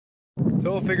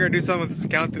So I figured I'd do something with this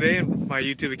account today, my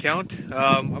YouTube account.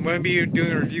 I'm going to be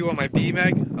doing a review on my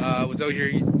BMag. I was out here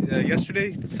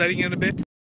yesterday, setting it a bit.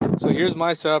 So here's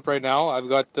my setup right now. I've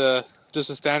got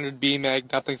just a standard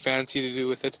BMag, nothing fancy to do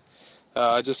with it.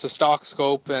 Just a stock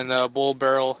scope and a bull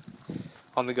barrel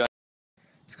on the gun.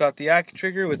 It's got the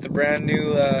AccuTrigger with the brand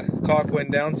new cock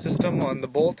when down system on the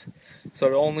bolt. So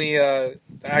it only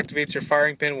activates your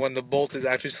firing pin when the bolt is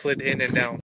actually slid in and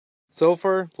down. So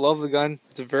far, love the gun.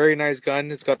 It's a very nice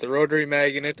gun. It's got the rotary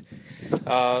mag in it.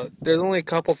 There's only a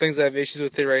couple things I have issues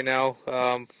with it right now.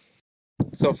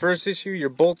 So first issue, your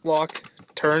bolt lock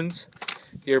turns.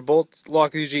 Your bolt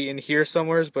lock is usually in here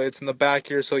somewhere, but it's in the back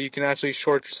here, so you can actually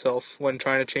short yourself when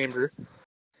trying to chamber.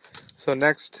 So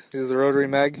next is the rotary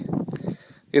mag.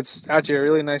 It's actually a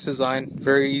really nice design,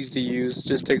 very easy to use.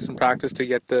 Just takes some practice to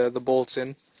get the bolts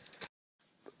in.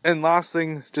 And last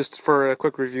thing, just for a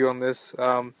quick review on this,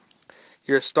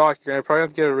 your stock, you're going to probably have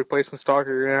to get a replacement stock, or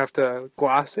you're going to have to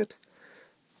glass it,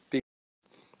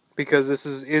 because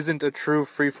this isn't a true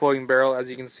free-floating barrel. As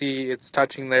you can see, it's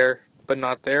touching there but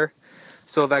not there,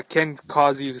 so that can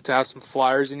cause you to have some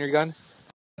flyers in your gun.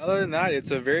 Other than that,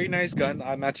 it's a very nice gun.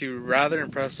 I'm actually rather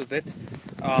impressed with it.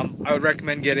 I would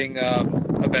recommend getting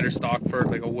a better stock for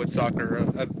like a wood stock or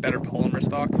a better polymer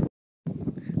stock.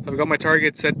 I've got my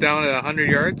target set down at 100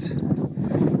 yards.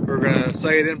 We're going to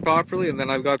sight it in properly, and then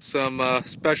I've got some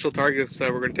special targets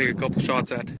that we're going to take a couple shots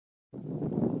at.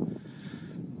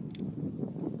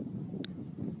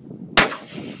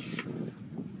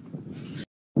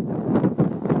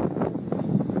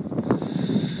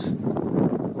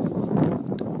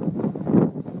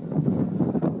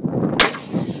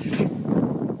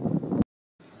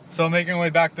 So I'm making my way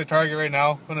back to the target right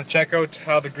now. I'm going to check out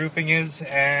how the grouping is,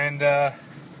 and I'm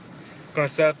going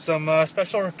to set up some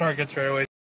special targets right away.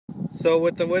 So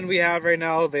with the wind we have right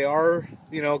now, they are,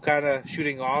 kind of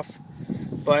shooting off,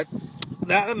 but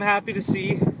that I'm happy to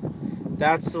see.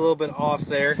 That's a little bit off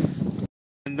there.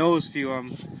 And those few I'm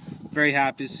very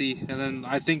happy to see. And then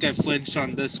I think I flinched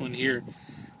on this one here.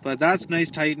 But that's nice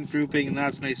tight and grouping, and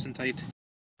that's nice and tight.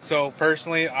 So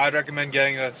personally, I'd recommend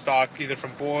getting a stock either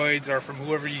from Boyd's or from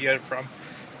whoever you get it from.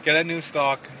 Get a new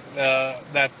stock.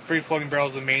 That free-floating barrel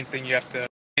is the main thing you have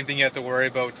to worry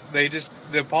about.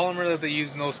 The polymer that they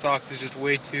use in those stocks is just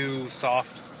way too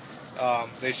soft.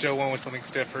 They should have went with something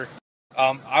stiffer.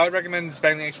 I would recommend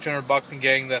spending the extra $200 and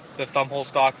getting the thumb hole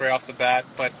stock right off the bat,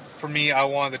 but for me, I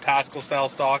wanted the tactical style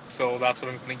stock, so that's what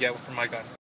I'm going to get for my gun.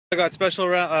 I got special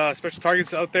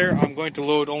targets out there. I'm going to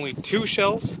load only 2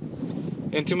 shells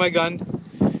into my gun.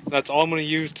 That's all I'm going to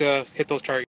use to hit those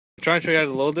targets. I'm trying to show you how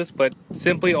to load this, but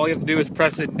simply all you have to do is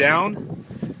press it down,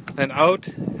 then out,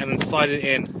 and then slide it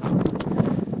in.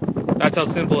 That's how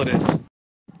simple it is.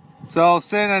 So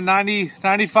sitting at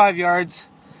 95 yards,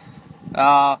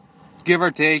 give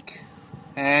or take,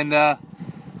 and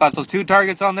got those 2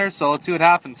 targets on there, so let's see what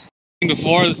happens.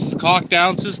 Before, this is cock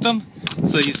down system,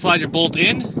 so you slide your bolt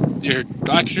in, your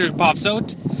actuator pops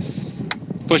out,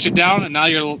 push it down, and now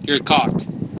you're cocked.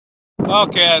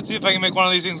 Okay, let's see if I can make one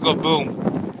of these things go boom.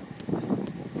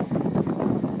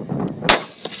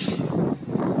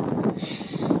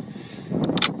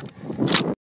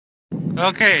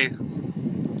 Okay,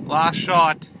 last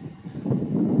shot.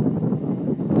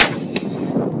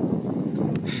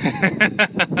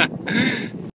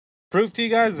 Proof to you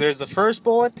guys, there's the first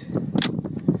bullet,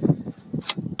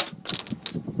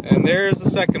 and there's the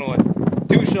second one.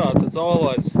 2 shots, that's all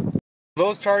it was.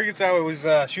 Those targets I was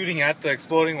shooting at, the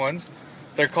exploding ones,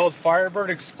 they're called Firebird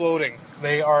Exploding.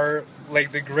 They are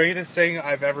like the greatest thing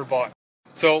I've ever bought.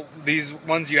 So these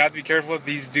ones you have to be careful with.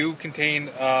 These do contain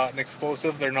an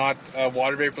explosive. They're not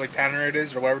water vapor like Tannerite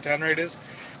is or whatever Tannerite is.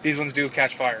 These ones do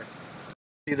catch fire.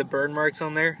 See the burn marks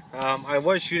on there? I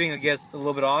was shooting, I guess, a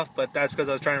little bit off, but that's because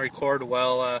I was trying to record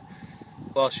while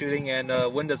shooting, and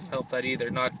wind doesn't help that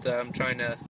either. Not that I'm trying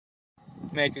to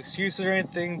make excuses or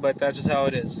anything, but that's just how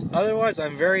it is. Otherwise,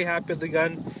 I'm very happy with the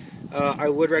gun. I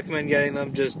would recommend getting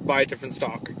them. Just buy a different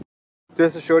stock.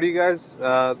 Just to show you guys,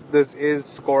 this is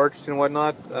scorched and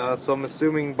whatnot, so I'm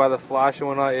assuming by the flash and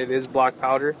whatnot it is black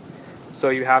powder, so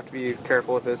you have to be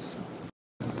careful with this.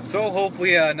 So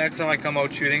hopefully next time I come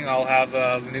out shooting, I'll have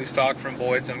the new stock from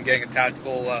Boyd's. I'm getting a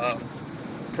tactical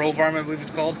Pro Varm, I believe it's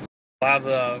called. I'll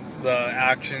have the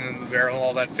action and the barrel,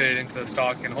 all that fitted into the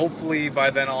stock, and hopefully by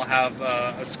then I'll have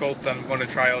a scope that I'm going to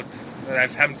try out. I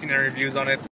haven't seen any reviews on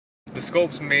it. The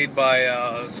scope's made by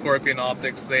Scorpion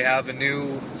Optics. They have a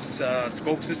new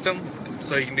scope system,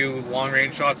 so you can do long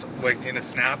range shots like in a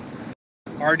snap.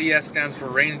 RDS stands for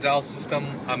Range Dial System.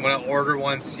 I'm going to order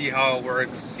one, see how it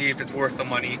works, see if it's worth the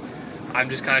money. I'm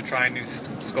just kind of trying new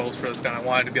scopes for this gun. I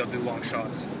wanted to be able to do long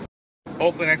shots.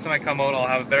 hopefully next time I come out I'll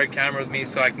have a better camera with me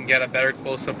so I can get a better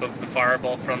close-up of the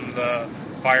fireball from the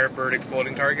Firebird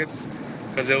exploding targets,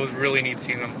 because it was really neat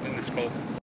seeing them in the scope.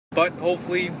 But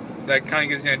hopefully that kind of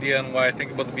gives you an idea on what I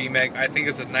think about the BMEG. I think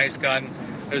it's a nice gun.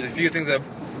 There's a few things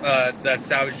that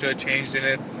Savage should have changed in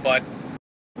it, but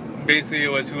basically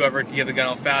it was whoever can get the gun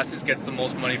out fastest gets the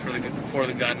most money for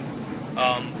the gun.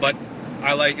 But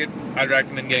I like it. I'd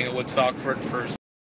recommend getting a wood stock for it first.